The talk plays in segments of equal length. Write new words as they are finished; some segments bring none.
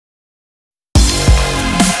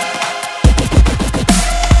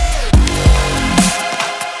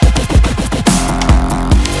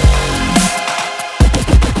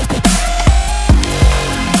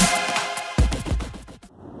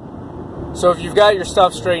So if you've got your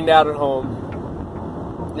stuff straightened out at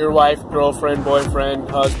home, your wife, girlfriend, boyfriend,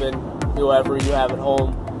 husband, whoever you have at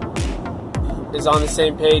home is on the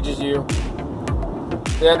same page as you,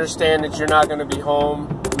 they understand that you're not going to be home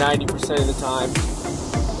 90% of the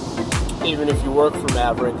time, even if you work for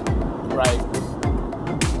Maverick, right?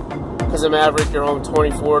 Because of Maverick, you're home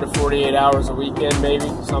 24 to 48 hours a weekend, maybe,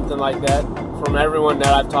 something like that. From everyone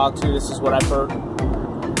that I've talked to, this is what I've heard.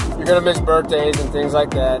 You're going to miss birthdays and things like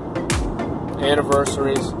that,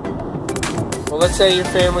 anniversaries. Well, let's say your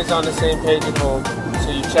family's on the same page at home,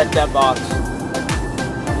 so you check that box.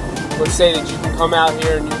 Let's say that you can come out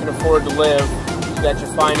here and you can afford to live. You got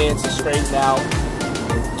your finances straightened out.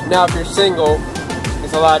 Now, if you're single,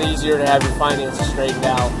 it's a lot easier to have your finances straightened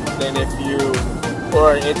out than if you,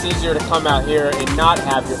 or it's easier to come out here and not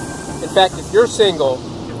have your, in fact, if you're single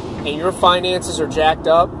and your finances are jacked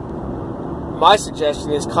up, my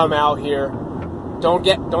suggestion is come out here. Don't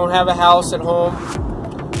have a house at home.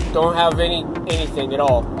 Don't have anything at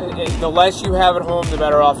all. The less you have at home, the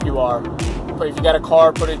better off you are. But if you got a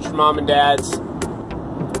car, put it at your mom and dad's,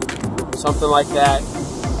 something like that.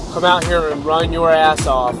 Come out here and run your ass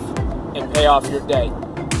off and pay off your debt.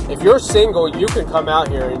 If you're single, you can come out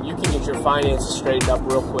here and you can get your finances straightened up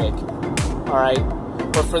real quick. Alright?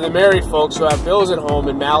 But for the married folks who have bills at home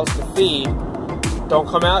and mouths to feed, don't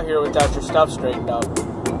come out here without your stuff straightened up.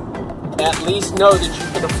 At least know that you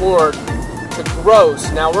can afford to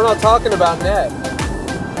gross. Now, we're not talking about net.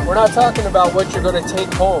 We're not talking about what you're going to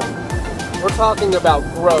take home. We're talking about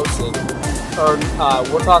grossing.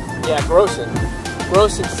 Grossing.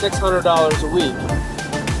 Grossing $600 a week.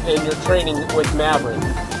 And you're training with Maverick.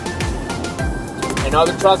 And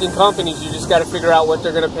other trucking companies, you just got to figure out what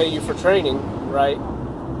they're going to pay you for training, right?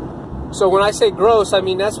 So when I say gross, I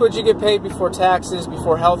mean that's what you get paid before taxes,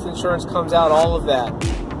 before health insurance comes out, all of that.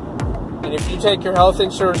 And if you take your health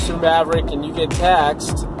insurance through Maverick and you get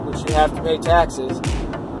taxed, which you have to pay taxes,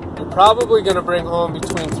 you're probably going to bring home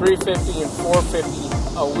between $350 and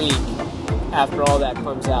 $450 a week after all that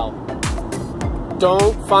comes out.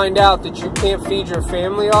 Don't find out that you can't feed your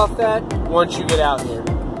family off that once you get out here.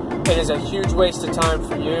 It is a huge waste of time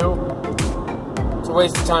for you. It's a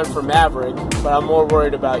waste of time for Maverick, but I'm more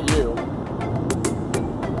worried about you.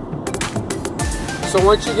 So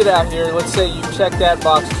once you get out here, let's say you check that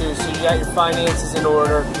box too, so you got your finances in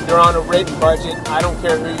order, you're on a written budget. I don't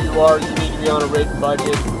care who you are, you need to be on a written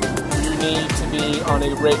budget. You need to be on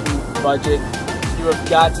a written budget. You have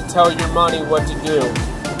got to tell your money what to do.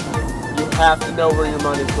 You have to know where your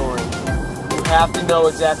money's going. You have to know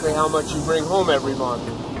exactly how much you bring home every month.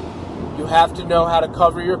 You have to know how to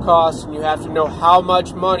cover your costs, and you have to know how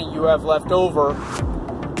much money you have left over,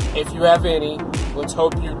 if you have any. Let's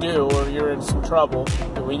hope you do, or you're in some trouble,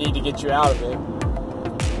 and we need to get you out of it.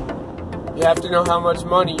 You have to know how much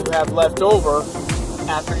money you have left over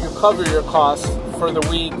after you cover your costs for the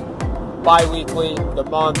week, bi-weekly, the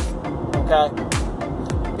month, okay?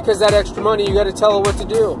 Because that extra money, you got to tell it what to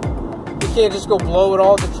do. You can't just go blow it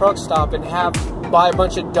all at the truck stop and buy a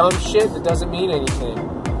bunch of dumb shit that doesn't mean anything.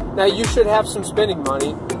 Now, you should have some spending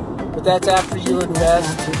money, but that's after you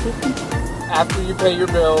invest, after you pay your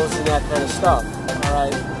bills and that kind of stuff, all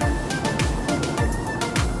right?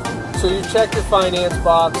 So you check your finance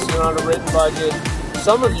box, you're on a written budget.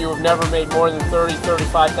 Some of you have never made more than $30,000,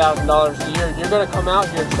 $35,000 a year. You're going to come out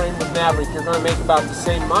here, train with Maverick. You're going to make about the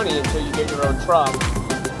same money until you get your own truck.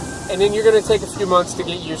 And then you're going to take a few months to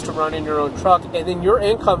get used to running your own truck, and then your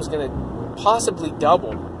income's going to possibly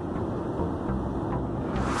double.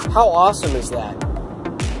 How awesome is that?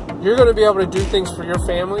 You're going to be able to do things for your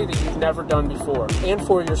family that you've never done before, and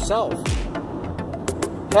for yourself.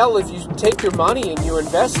 Hell, if you take your money and you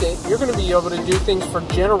invest it, you're going to be able to do things for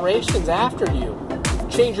generations after you.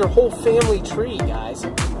 Change your whole family tree, guys.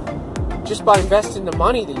 Just by investing the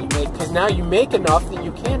money that you make, because now you make enough that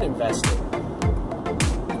you can invest it.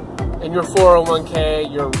 And your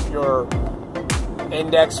 401k, your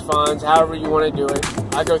index funds, however you want to do it.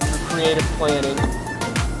 I go through Creative Planning.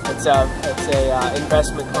 It's a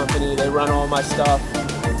investment company. They run all my stuff.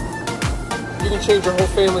 You can change your whole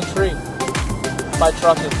family tree by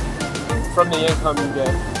trucking from the income you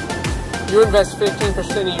get. You invest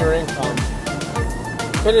 15% of your income.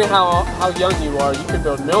 Depending on how young you are, you can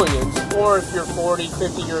build millions. Or if you're 40,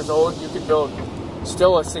 50 years old, you can build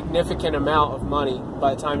still a significant amount of money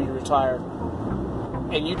by the time you retire.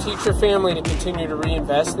 And you teach your family to continue to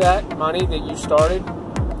reinvest that money that you started.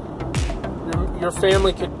 Your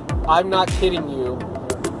family could, I'm not kidding you,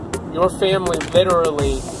 your family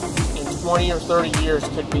literally in 20 or 30 years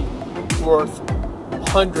could be worth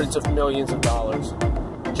hundreds of millions of dollars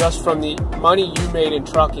just from the money you made in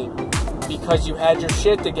trucking, because you had your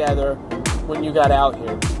shit together when you got out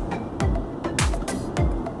here.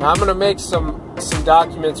 Now I'm going to make some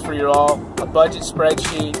documents for you all, a budget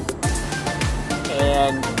spreadsheet,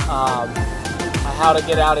 and a how to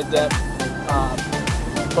get out of debt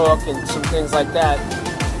book and some things like that.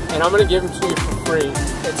 And I'm going to give them to you for free.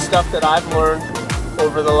 It's stuff that I've learned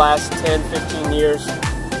over the last 10, 15 years,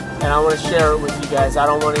 and I want to share it with you guys. I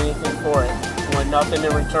don't want anything for it. I want nothing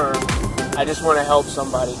in return. I just want to help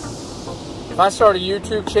somebody. If I start a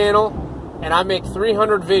YouTube channel and I make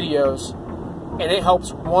 300 videos and it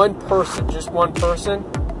helps one person, just one person,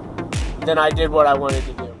 then I did what I wanted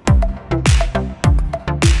to do.